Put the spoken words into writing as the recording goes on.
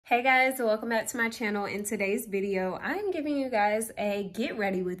Hey guys, welcome back to my channel. In today's video, I'm giving you guys a get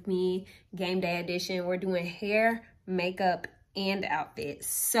ready with me game day edition. We're doing hair, makeup, and outfits.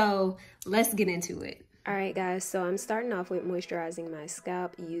 So let's get into it. All right guys, so I'm starting off with moisturizing my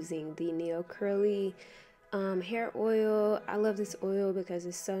scalp using the Neo Curly hair oil. I love this oil because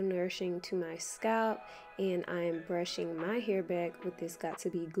it's so nourishing to my scalp, and I am brushing my hair back with this Got To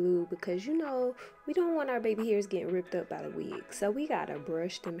Be glue because you know we don't want our baby hairs getting ripped up by the wig, so we gotta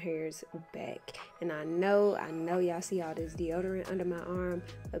brush them hairs back. And I know y'all see all this deodorant under my arm,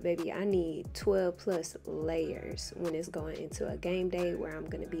 but baby, I need 12 plus layers when it's going into a game day where I'm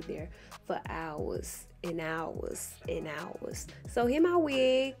gonna be there for hours and hours and hours. So here my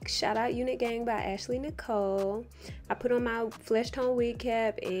wig, shout out Unit Gang by Ashley Nicole. I put on my flesh tone wig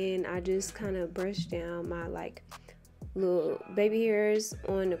cap and I just kind of brushed down my like little baby hairs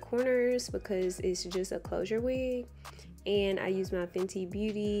on the corners because it's just a closure wig. And I use my Fenty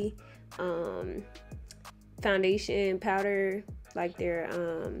Beauty foundation powder, like their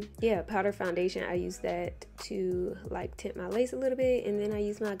powder foundation. I use that to like tint my lace a little bit, and then I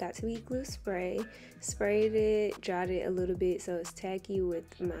use my Got To Be glue spray, sprayed it, dried it a little bit so it's tacky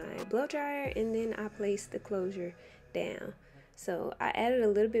with my blow dryer, and then I placed the closure down. So I added a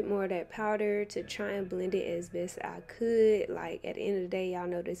little bit more of that powder to try and blend it as best I could. Like at the end of the day, y'all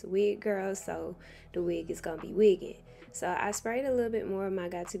know this wig girl, so the wig is gonna be wigging. So I sprayed a little bit more of my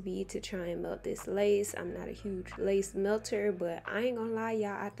Got To Be to try and melt this lace. I'm not a huge lace melter, but I ain't gonna lie,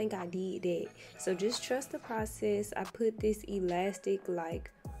 y'all, I think I did that. So just trust the process. I put this elastic,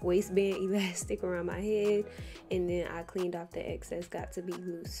 like waistband elastic around my head, and then I cleaned off the excess Got To Be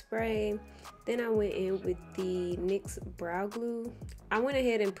glue spray. Then I went in with the NYX brow glue. I went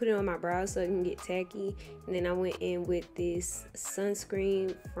ahead and put it on my brows so it can get tacky, and then I went in with this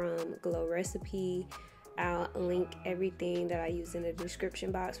sunscreen from Glow Recipe. I'll link everything that I use in the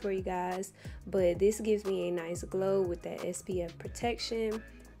description box for you guys, but this gives me a nice glow with that SPF protection.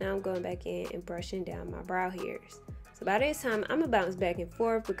 Now I'm going back in and brushing down my brow hairs. So by this time, I'm gonna bounce back and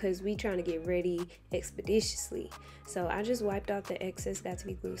forth because we trying to get ready expeditiously. So I just wiped off the excess Got To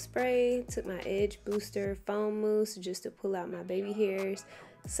Be glue spray, took my edge booster foam mousse just to pull out my baby hairs.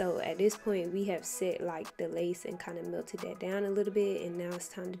 So at this point, we have set like the lace and kind of melted that down a little bit, and now it's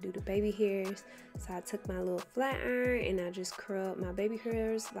time to do the baby hairs. So I took my little flat iron and I just curled my baby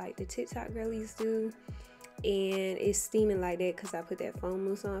hairs like the TikTok girlies do, and it's steaming like that because I put that foam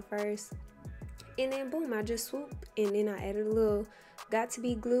mousse on first. And then boom, I just swooped, and then I added a little Got To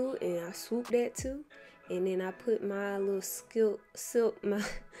Be glue and I swooped that too. And then I put my little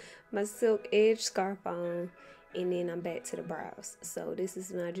my silk edge scarf on, and then I'm back to the brows. So this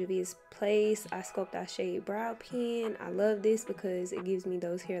is my Juvia's Place I Sculpt I Shade brow pen. I love this because it gives me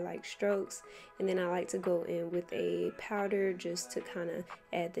those hair-like strokes, and then I like to go in with a powder just to kind of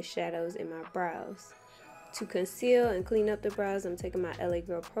add the shadows in my brows. To conceal and clean up the brows, I'm taking my LA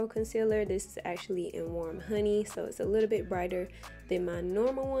Girl Pro Concealer. This is actually in Warm Honey, so it's a little bit brighter than my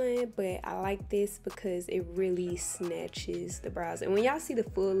normal one, but I like this because it really snatches the brows. And when y'all see the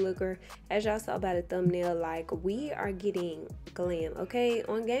full looker, as y'all saw by the thumbnail, like we are getting glam, okay?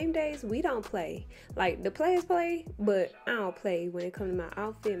 On game days, we don't play. Like the players play, but I don't play when it comes to my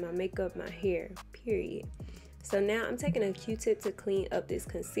outfit, my makeup, my hair, period. So now I'm taking a Q-tip to clean up this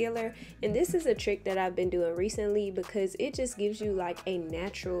concealer, and this is a trick that I've been doing recently because it just gives you like a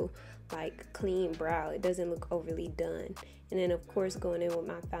natural, like clean brow. It doesn't look overly done. And then of course going in with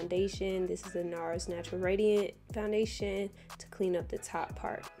my foundation. This is a NARS Natural Radiant foundation to clean up the top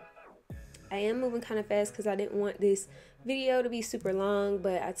part. I am moving kind of fast because I didn't want this video to be super long,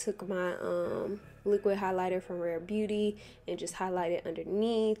 but I took my liquid highlighter from Rare Beauty and just highlighted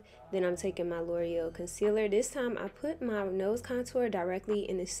underneath. Then I'm taking my L'Oreal concealer. This time I put my nose contour directly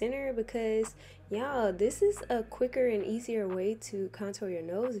in the center because y'all, this is a quicker and easier way to contour your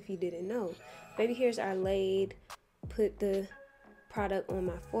nose if you didn't know. Baby hairs are laid. Put the product on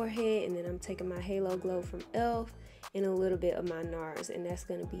my forehead, and then I'm taking my Halo Glow from e.l.f. and a little bit of my NARS, and that's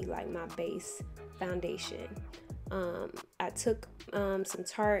gonna be like my base foundation. I took some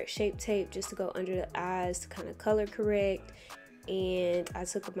Tarte Shape Tape just to go under the eyes to kind of color correct, and I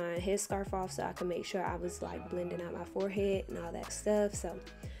took my headscarf off so I could make sure I was like blending out my forehead and all that stuff. So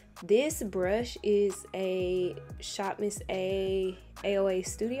this brush is a Shop Miss A AOA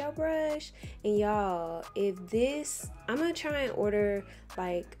Studio brush, and y'all, if this, I'm gonna try and order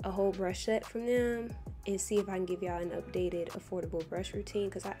like a whole brush set from them and see if I can give y'all an updated affordable brush routine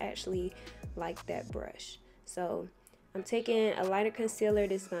because I actually like that brush. So I'm taking a lighter concealer.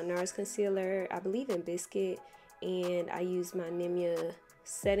 This is my NARS concealer, I believe in Biscuit, and I use my Nimya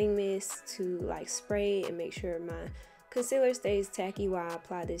setting mist to like spray and make sure my concealer stays tacky while I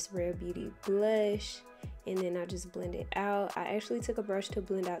apply this Rare Beauty blush. And then I just blend it out. I actually took a brush to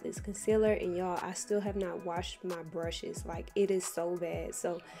blend out this concealer, and y'all, I still have not washed my brushes. Like, it is so bad.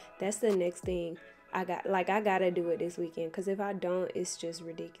 So that's the next thing I gotta do it this weekend, because if I don't, it's just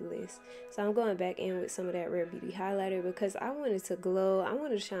ridiculous. So I'm going back in with some of that Rare Beauty highlighter because I wanted to glow. I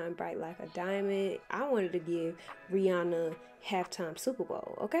wanted to shine bright like a diamond. I wanted to give Rihanna halftime Super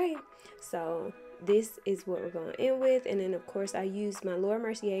Bowl, okay? So this is what we're going in with. And then of course I used my Laura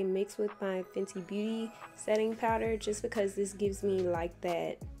Mercier mixed with my Fenty Beauty setting powder, just because this gives me like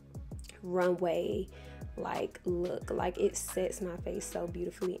that runway like look. Like, it sets my face so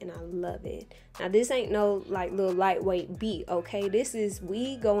beautifully and I love it. Now this ain't no like little lightweight beat, okay? This is,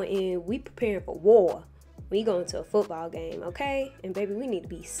 we going in, we preparing for war. We going to a football game, okay? And baby, we need to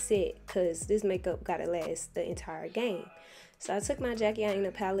be set, because this makeup gotta last the entire game. So I took my Jackie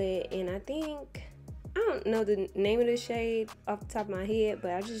Aina palette, and I think, I don't know the name of the shade off the top of my head,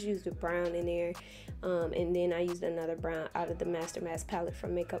 but I just used a brown in there. And then I used another brown out of the Master Mask palette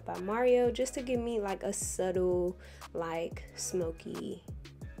from Makeup by Mario, just to give me like a subtle, like smoky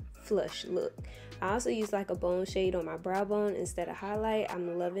flush look. I also used like a bone shade on my brow bone instead of highlight.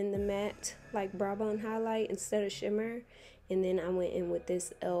 I'm loving the matte like brow bone highlight instead of shimmer. And then I went in with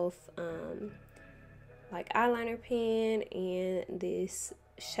this e.l.f. Like eyeliner pen and this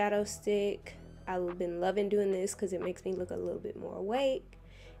shadow stick. I've been loving doing this because it makes me look a little bit more awake.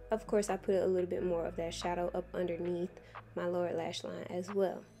 Of course, I put a little bit more of that shadow up underneath my lower lash line as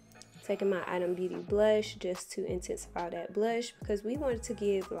well. Taking my Item Beauty blush just to intensify that blush, because we wanted to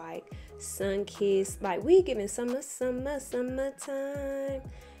give like sun kiss, like we giving summertime.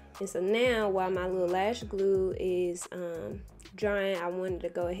 And so now, while my little lash glue is drying, I wanted to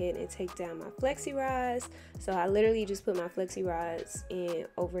go ahead and take down my flexi rods. So I literally just put my flexi rods in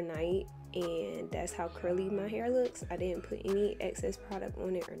overnight, and that's how curly my hair looks. I didn't put any excess product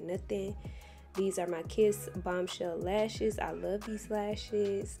on it or nothing. These are my Kiss Bombshell lashes. I love these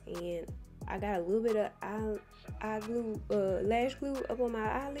lashes, and I got a little bit of lash glue up on my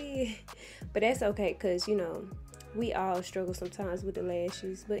eyelid, but that's okay, because you know we all struggle sometimes with the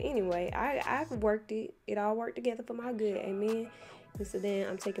lashes. But anyway, I've worked it. It all worked together for my good, amen. And so then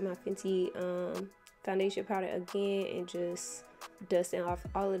I'm taking my Fenty foundation powder again and just dusting off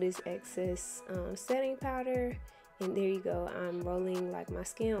all of this excess setting powder. And there you go. I'm rolling like my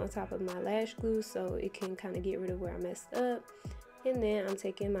skin on top of my lash glue so it can kind of get rid of where I messed up. And then I'm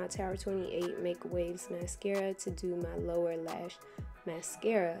taking my Tower 28 Make Waves mascara to do my lower lash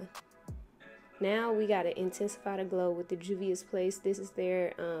mascara. Now we got to intensify the glow with the Juvia's Place. This is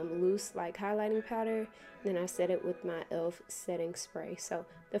their loose like highlighting powder. Then I set it with my e.l.f. setting spray. So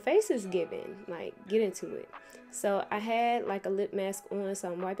the face is giving, like, get into it. So I had like a lip mask on,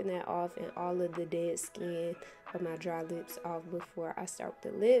 so I'm wiping that off and all of the dead skin of my dry lips off before I start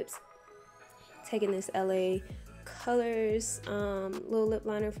with the lips. Taking this LA Colors little lip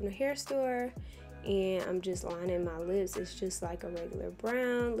liner from the hair store, and I'm just lining my lips. It's just like a regular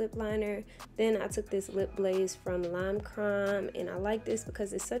brown lip liner. Then I took this lip glaze from Lime Crime, and I like this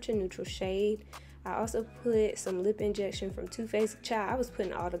because it's such a neutral shade. I also put some lip injection from Too Faced. Child, I was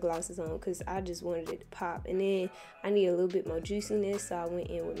putting all the glosses on because I just wanted it to pop, and then I need a little bit more juiciness, so I went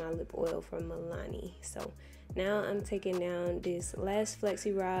in with my lip oil from Milani. So now I'm taking down this last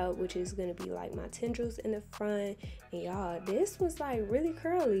flexi rod, which is going to be like my tendrils in the front. And y'all, this was like really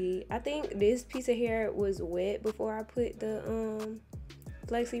curly. I think this piece of hair was wet before I put the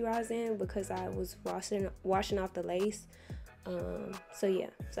flexi rods in because I was washing off the lace. So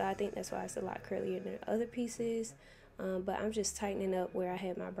yeah, so I think that's why it's a lot curlier than the other pieces. But I'm just tightening up where I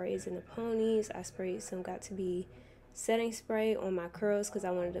had my braids and the ponies. I sprayed some Got To Be setting spray on my curls because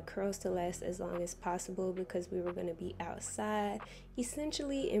I wanted the curls to last as long as possible, because we were going to be outside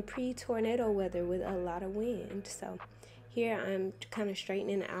essentially in pre-tornado weather with a lot of wind. So here I'm kind of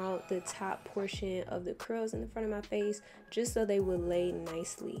straightening out the top portion of the curls in the front of my face just so they would lay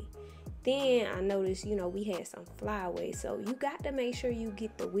nicely. Then I noticed, you know, we had some flyaways, so you got to make sure you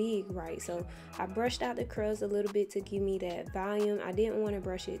get the wig right. So I brushed out the curls a little bit to give me that volume. I didn't want to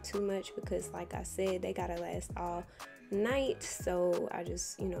brush it too much because, like I said, they gotta last all night. So I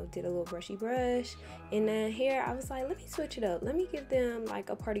just, you know, did a little brushy brush. And then here I was like, let me switch it up. Let me give them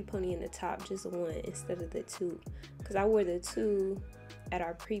like a party pony in the top, just one instead of the two, because I wore the two at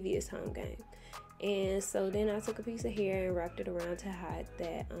our previous home game. And so then I took a piece of hair and wrapped it around to hide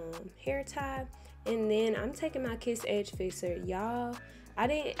that hair tie. And then I'm taking my Kiss Edge Fixer. Y'all,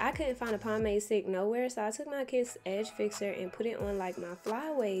 I couldn't find a pomade stick nowhere, so I took my Kiss Edge Fixer and put it on like my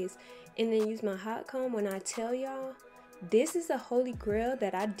flyaways, and then use my hot comb. When I tell y'all, this is a holy grail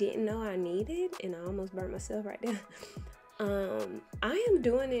that I didn't know I needed, and I almost burnt myself right there. I am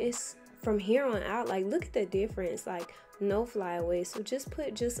doing this from here on out. Like, look at the difference. Like, no flyaways. So just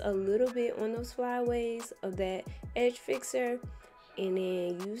put just a little bit on those flyaways of that edge fixer, and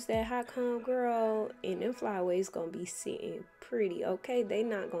then use that hot comb, girl, and them flyaways gonna be sitting pretty, okay? They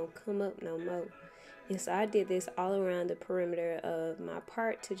not gonna come up no more. And so I did this all around the perimeter of my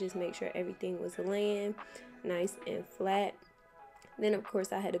part to just make sure everything was laying nice and flat. Then of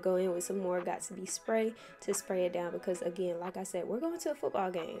course I had to go in with some more Got To Be spray to spray it down, because again, like I said, we're going to a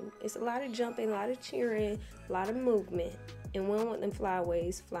football game. It's a lot of jumping, a lot of cheering, a lot of movement, and we don't want them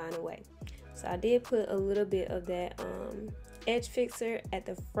flyaways flying away. So I did put a little bit of that edge fixer at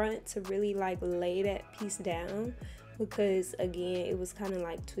the front to really like lay that piece down, because again, it was kind of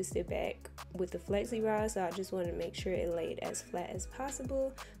like twisted back with the flexi rod. So I just wanted to make sure it laid as flat as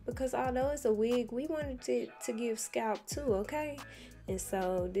possible, because although it's a wig, we wanted to give scalp too, okay? And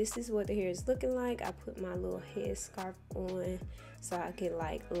so this is what the hair is looking like. I put my little head scarf on so I could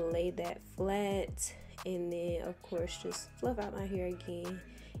like lay that flat, and then of course just fluff out my hair again.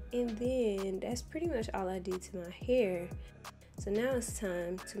 And then that's pretty much all I did to my hair. So now it's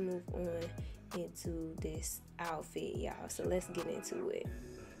time to move on into this outfit, y'all. So let's get into it.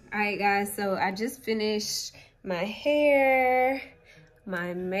 All right, guys, so I just finished my hair,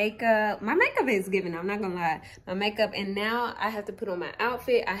 my makeup. My makeup is giving, I'm not gonna lie. My makeup, and now I have to put on my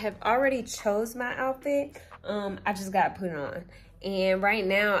outfit. I have already chose my outfit. I just got put on. And right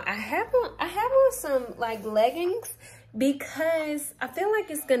now I have on some like leggings, because I feel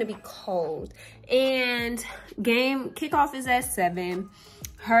like it's gonna be cold. And game kickoff is at 7.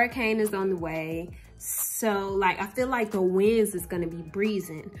 Hurricane is on the way. So like I feel like the winds is gonna be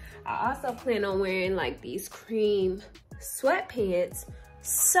breezing. I also plan on wearing like these cream sweatpants.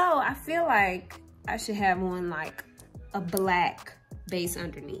 So I feel like I should have on like a black base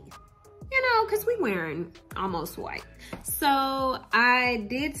underneath. You know, because we wearing almost white. So I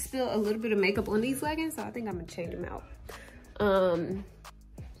did spill a little bit of makeup on these leggings, so I think I'm gonna change them out.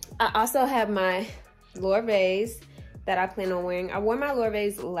 I also have my Reshae that I plan on wearing. I wore my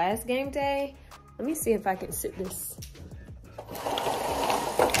Reshae last game day. Let me see if I can sit this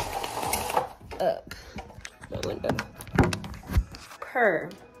up my window.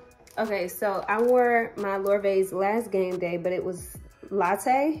 Okay, so I wore my Reshae last game day, but it was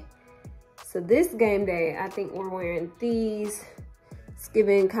latte. So this game day, I think we're wearing these. It's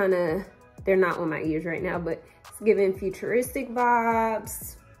giving kind of, they're not on my ears right now, but it's giving futuristic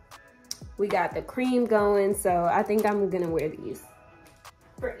vibes. We got the cream going, so I think I'm gonna wear these.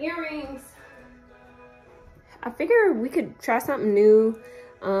 For earrings, I figure we could try something new.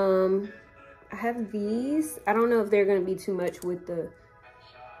 I have these. I don't know if they're gonna be too much with the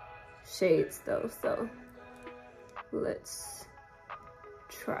shades though, so let's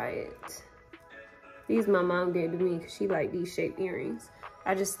try it. These my mom gave to me because she liked these shaped earrings.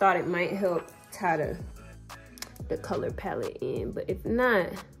 I just thought it might help tie the color palette in, but if not,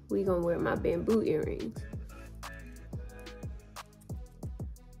 we gonna wear my bamboo earrings.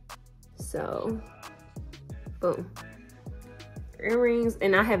 So, boom. Earrings,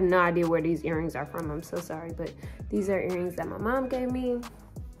 and I have no idea where these earrings are from. I'm so sorry, but these are earrings that my mom gave me.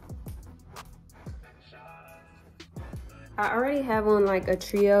 I already have on like a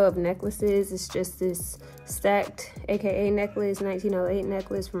trio of necklaces. It's just this stacked AKA necklace, 1908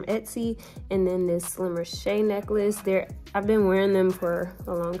 necklace from Etsy, and then this slim Reshae necklace. I've been wearing them for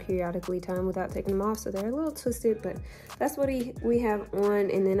a long periodically time without taking them off, so they're a little twisted, but that's what we have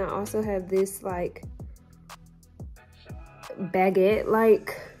on. And then I also have this like baguette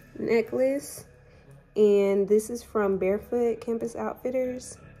like necklace, and this is from Barefoot Campus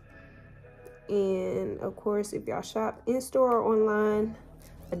Outfitters. And of course, if y'all shop in store or online,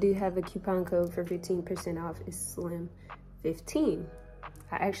 I do have a coupon code for 15% off. It's SLIM15.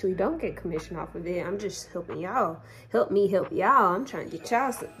 I actually don't get commission off of it. I'm just helping y'all. Help me help y'all. I'm trying to get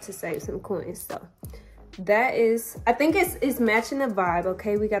y'all to save some coins. So that is, I think it's matching the vibe.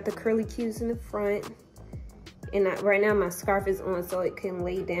 Okay, we got the curly cues in the front, and right now my scarf is on so it can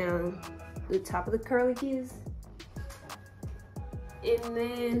lay down the top of the curly cues. And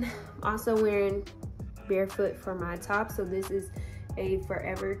then also wearing barefoot for my top. So this is a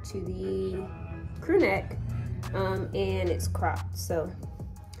forever to the crew neck, and it's cropped. So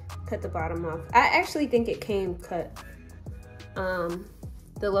cut the bottom off. I actually think it came cut. The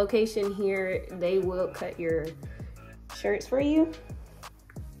location here, they will cut your shirts for you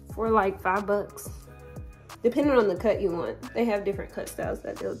for like $5, depending on the cut you want. They have different cut styles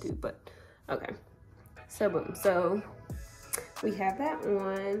that they'll do, but okay. So boom. So we have that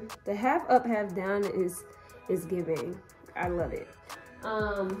on. The half up, half down is is giving. I love it.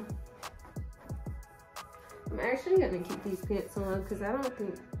 I'm actually gonna keep these pants on because I don't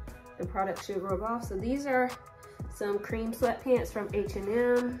think the product should rub off. So these are some cream sweatpants from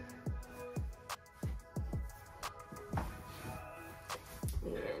H&M.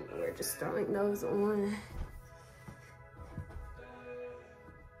 And we're just throwing those on.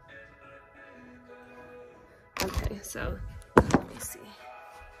 Okay, so let me see.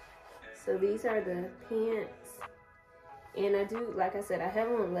 So these are the pants. And I do, like I said, I have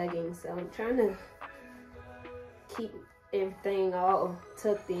on leggings, so I'm trying to keep everything all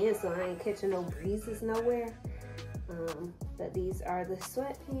tucked in so I ain't catching no breezes nowhere. But these are the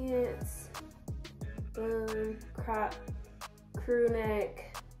sweatpants, crop crew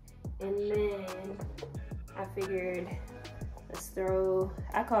neck, and then I figured let's throw,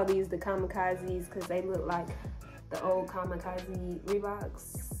 I call these the kamikazes because they look like the old kamikaze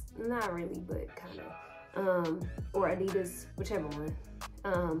Reeboks. Not really, but kind of. Or Adidas, whichever one.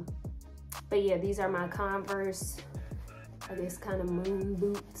 But yeah, these are my Converse, I guess kind of moon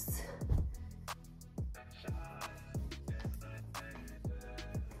boots.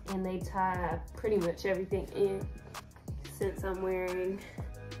 And they tie pretty much everything in. Since I'm wearing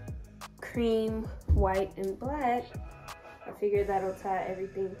cream, white, and black, I figured that'll tie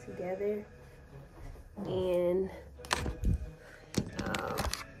everything together. And I'll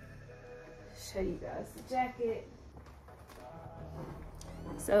show you guys the jacket.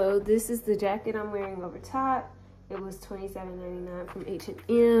 So this is the jacket I'm wearing over top. It was $27.99 from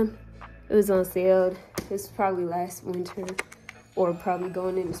H&M. It was on sale. This was probably last winter or probably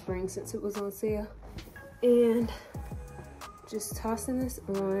going into spring since it was on sale. And just tossing this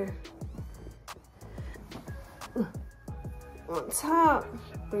on top.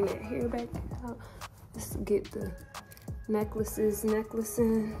 Bring that hair back out. Let's get the necklacing.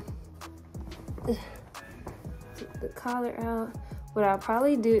 Take the collar out. What I'll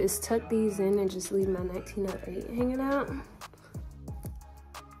probably do is tuck these in and just leave my 1908 hanging out.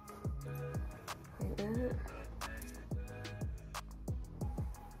 Like that.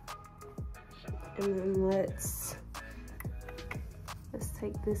 And then let's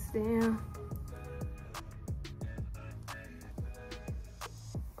take this down.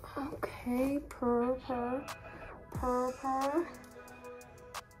 Okay, purr.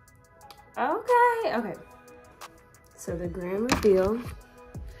 Okay. So the grand reveal.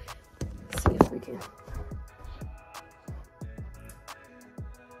 Let's see if we can.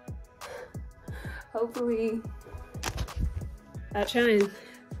 Hopefully, I'll try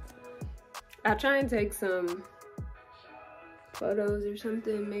and take some photos or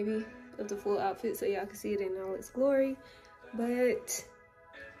something, maybe of the full outfit so y'all can see it in all its glory. But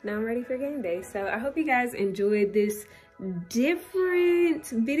now I'm ready for game day. So I hope you guys enjoyed this different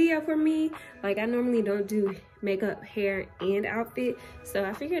video for me. Like, I normally don't do makeup, hair, and outfit, so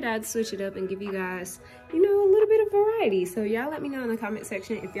I figured I'd switch it up and give you guys, you know, a little bit of variety. So y'all let me know in the comment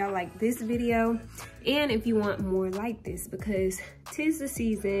section if y'all like this video and if you want more like this, because 'tis the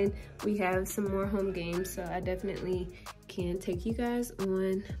season. We have some more home games, so I definitely can take you guys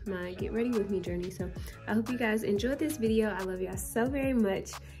on my get ready with me journey. So I hope you guys enjoyed this video. I love y'all so very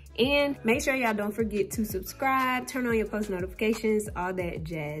much. And make sure y'all don't forget to subscribe, turn on your post notifications, all that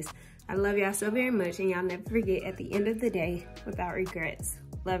jazz. I love y'all so very much, and y'all never forget, at the end of the day, without regrets,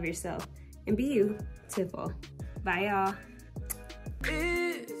 love yourself and be you, Tiffle. Bye, y'all.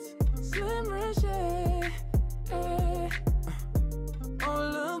 It's Slim Reshae,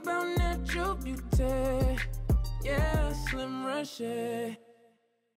 all about natural beauty. Yeah, Slim Reshae.